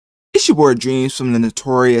It's your boy Dreams from the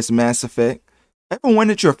notorious Mass Effect. Ever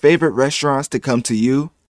wanted your favorite restaurants to come to you?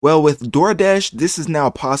 Well, with DoorDash, this is now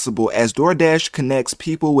possible as DoorDash connects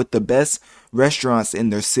people with the best restaurants in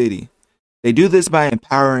their city. They do this by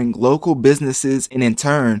empowering local businesses and in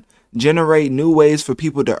turn, generate new ways for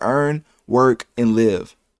people to earn, work, and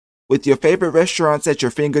live. With your favorite restaurants at your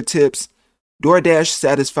fingertips, DoorDash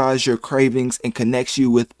satisfies your cravings and connects you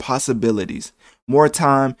with possibilities, more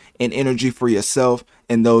time and energy for yourself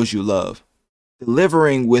and those you love.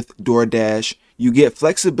 Delivering with DoorDash, you get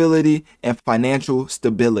flexibility and financial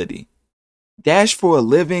stability. Dash for a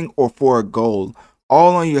living or for a goal,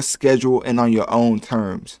 all on your schedule and on your own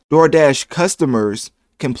terms. DoorDash customers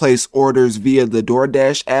can place orders via the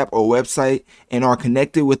DoorDash app or website and are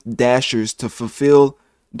connected with Dashers to fulfill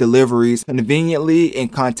deliveries conveniently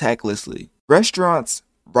and contactlessly. Restaurants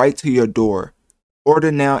right to your door.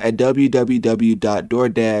 Order now at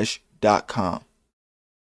www.doordash.com.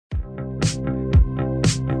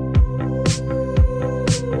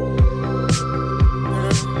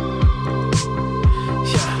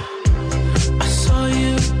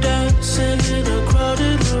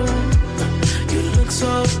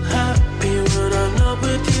 So happy when I'm not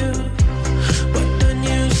with you, but then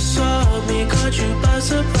you saw me, caught you by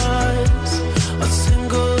surprise. A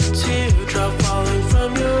single teardrop falling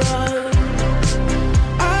from your eye.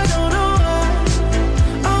 I don't know why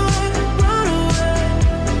I run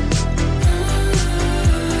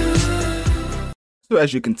away. So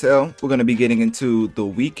as you can tell, we're going to be getting into The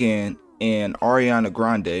Weeknd and Ariana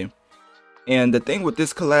Grande. And the thing with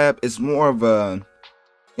this collab is more of a...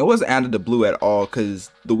 It wasn't out of the blue at all because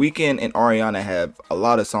The Weeknd and Ariana have a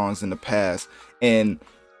lot of songs in the past, and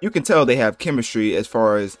you can tell they have chemistry as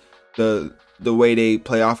far as the way they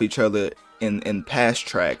play off each other in past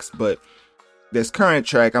tracks. But this current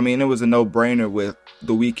track, I mean, it was a no-brainer with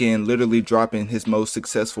The Weeknd literally dropping his most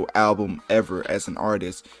successful album ever as an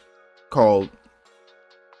artist called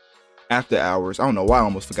After Hours. I don't know why I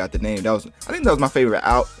almost forgot the name. I think that was my favorite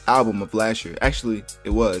album of last year. Actually,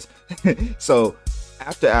 it was. So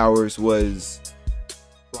After Hours was,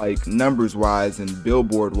 like, numbers wise and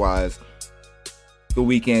Billboard wise, The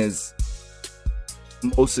Weeknd's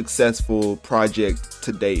most successful project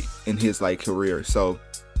to date in his career. So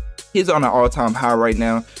he's on an all-time high right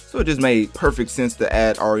now. So it just made perfect sense to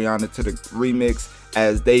add Ariana to the remix,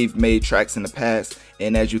 as they've made tracks in the past.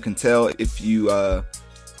 And as you can tell, if you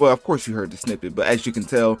well, of course you heard the snippet, but as you can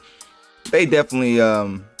tell, they definitely are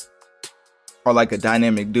like a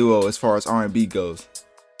dynamic duo as far as R&B goes.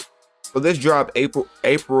 So this dropped April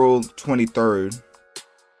 23rd,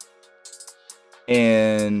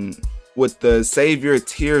 and with the Save Your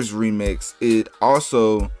Tears remix, it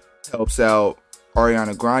also helps out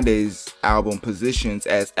Ariana Grande's album Positions,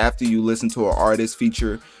 as after you listen to an artist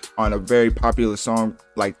feature on a very popular song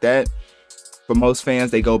like that, for most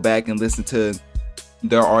fans, they go back and listen to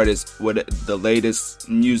their artist with the latest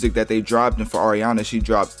music that they dropped. And for Ariana, she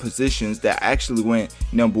dropped Positions that actually went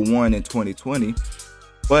 #1 in 2020.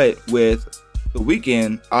 But with The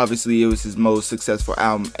Weeknd, obviously it was his most successful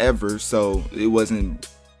album ever, so it wasn't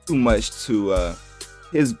too much to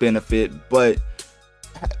his benefit. But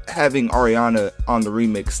having Ariana on the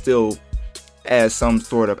remix still adds some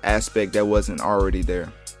sort of aspect that wasn't already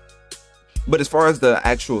there. But as far as the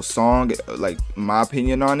actual song, like my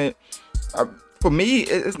opinion on it, for me,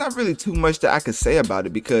 it's not really too much that I could say about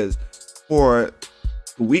it, because for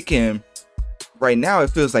The Weeknd, right now it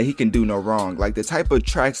feels like he can do no wrong. Like, the type of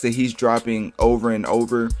tracks that he's dropping over and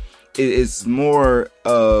over, it is more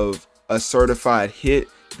of a certified hit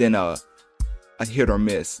than a hit or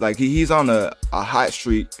miss. Like, he's on a hot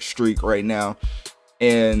streak right now,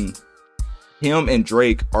 and him and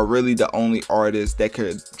Drake are really the only artists that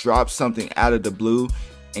could drop something out of the blue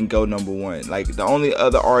and go #1. Like, the only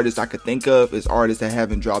other artists I could think of is artists that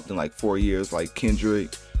haven't dropped in like 4 years, like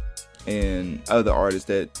Kendrick and other artists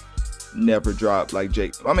that never dropped, like J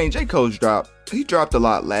Cole's he dropped a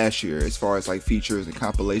lot last year as far as like features and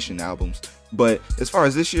compilation albums, but as far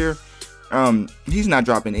as this year, he's not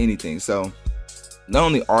dropping anything. So the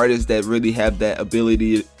only artists that really have that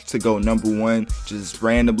ability to go #1 just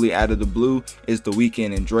randomly out of the blue is The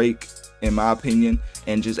Weeknd and Drake, in my opinion,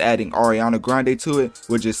 and just adding Ariana Grande to it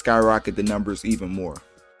would just skyrocket the numbers even more.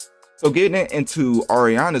 So getting into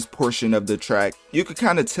Ariana's portion of the track, you could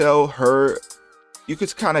kind of tell the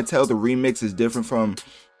remix is different from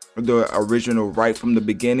the original right from the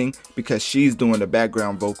beginning, because she's doing the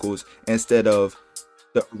background vocals instead of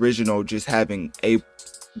the original just having The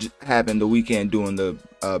Weeknd doing the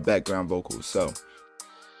background vocals. So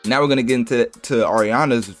now we're gonna get into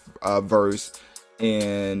Ariana's verse,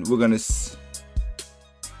 and we're gonna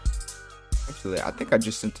Actually, I think I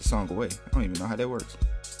just sent the song away. I don't even know how that works.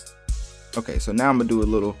 Okay, so now I'm gonna do a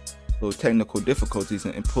little technical difficulties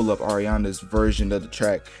and pull up Ariana's version of the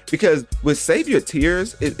track, because with Save Your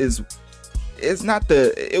Tears, it's not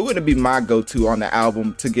it wouldn't be my go-to on the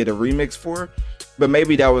album to get a remix for, but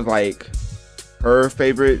maybe that was like her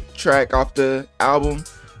favorite track off the album,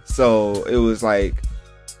 so it was like,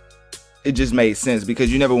 it just made sense,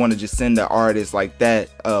 because you never want to just send an artist like that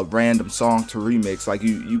a random song to remix. Like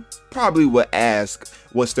you probably would ask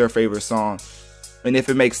what's their favorite song, and if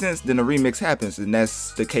it makes sense, then a remix happens, and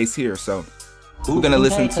that's the case here. So we're gonna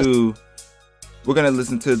listen to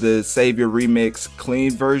the Savior remix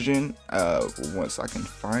clean version. Once I can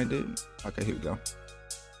find it. Okay, here we go.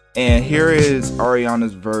 And here is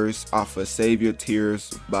Ariana's verse off of Save Your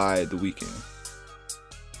Tears by The Weeknd.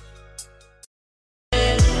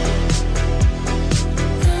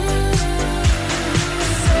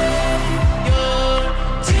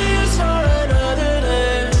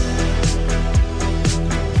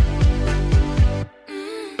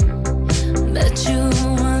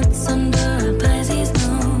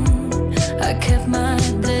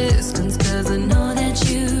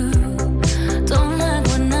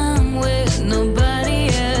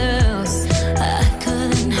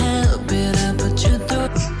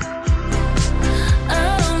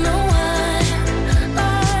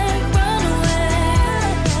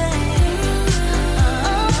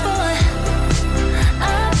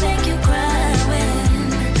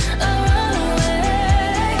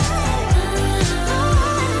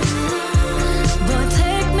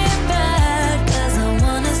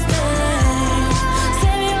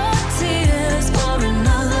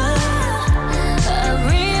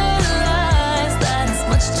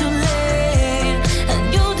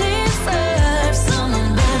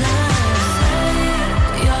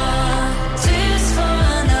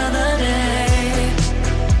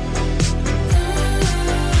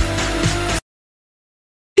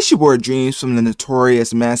 Your boy Dreams from the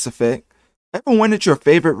notorious Mass Effect. Ever wanted your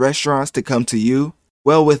favorite restaurants to come to you?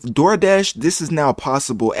 Well, with DoorDash, this is now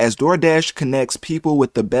possible, as DoorDash connects people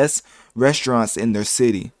with the best restaurants in their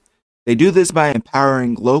city. They do this by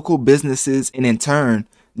empowering local businesses and in turn,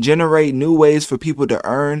 generate new ways for people to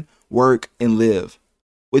earn, work, and live.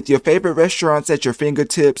 With your favorite restaurants at your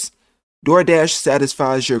fingertips, DoorDash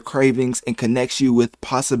satisfies your cravings and connects you with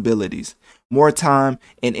possibilities, more time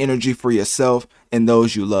and energy for yourself and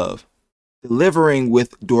those you love. Delivering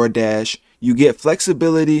with DoorDash, you get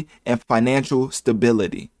flexibility and financial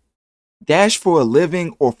stability. Dash for a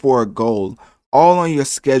living or for a goal, all on your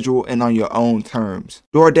schedule and on your own terms.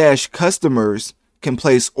 DoorDash customers can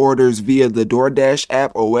place orders via the DoorDash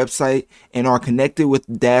app or website and are connected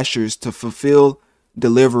with Dashers to fulfill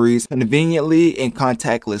deliveries conveniently and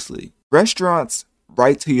contactlessly. Restaurants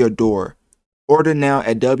right to your door. Order now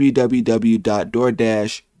at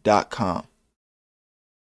www.doordash.com.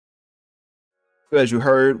 So as you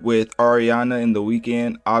heard with Ariana and The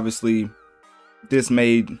Weeknd, obviously this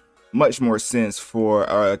made much more sense for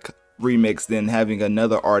a remix than having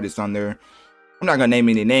another artist on there. I'm not gonna name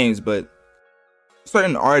any names, but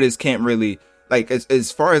certain artists can't really, like,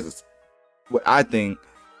 as far as what I think,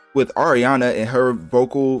 with Ariana and her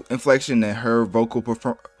vocal inflection and her vocal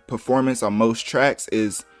performance on most tracks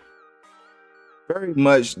is very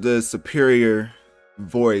much the superior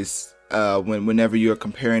voice whenever you're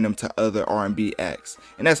comparing them to other R&B acts.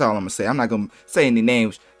 And that's all I'm gonna say. I'm not gonna say any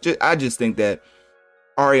names. I just think that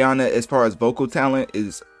Ariana, as far as vocal talent,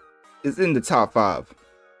 is in the top 5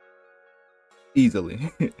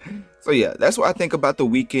 easily. So yeah, that's what I think about The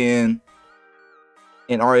Weeknd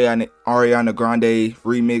and Ariana Grande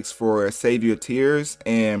remix for Save Your Tears.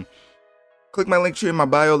 And click my link tree in my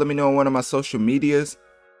bio. Let me know on one of my social medias.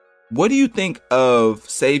 What do you think of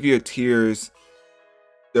Save Your Tears,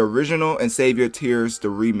 the original, and Save Your Tears, the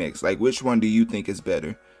remix? Like, which one do you think is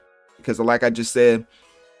better? Because like I just said,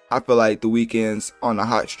 I feel like The Weeknd's on a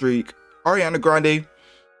hot streak. Ariana Grande,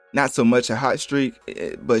 not so much a hot streak,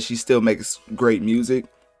 but she still makes great music.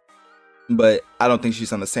 But I don't think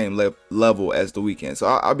she's on the same level as The Weeknd. So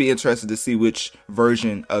I'll be interested to see which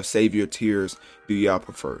version of Save Your Tears do y'all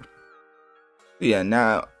prefer. Yeah,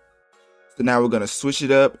 now we're going to switch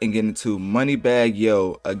it up and get into Moneybagg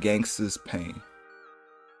Yo, A Gangsta's Pain.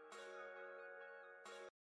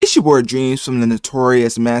 It's your boy Dreams from the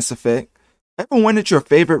notorious Mass Effect. Ever wanted your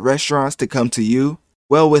favorite restaurants to come to you?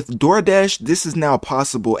 Well, with DoorDash, this is now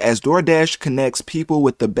possible, as DoorDash connects people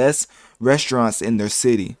with the best restaurants in their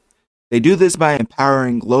city. They do this by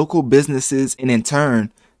empowering local businesses and in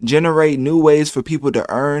turn, generate new ways for people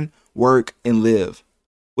to earn, work, and live.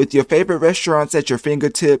 With your favorite restaurants at your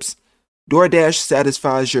fingertips, DoorDash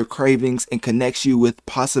satisfies your cravings and connects you with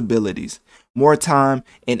possibilities, more time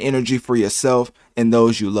and energy for yourself and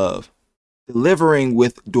those you love. Delivering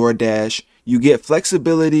with DoorDash, you get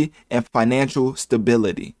flexibility and financial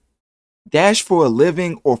stability. Dash for a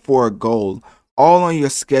living or for a goal, all on your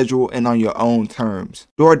schedule and on your own terms.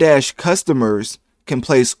 DoorDash customers can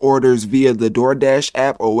place orders via the DoorDash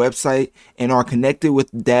app or website and are connected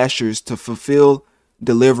with Dashers to fulfill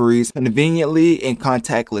deliveries conveniently and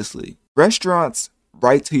contactlessly. Restaurants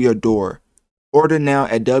right to your door. Order now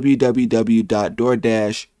at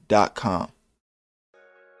www.doordash.com.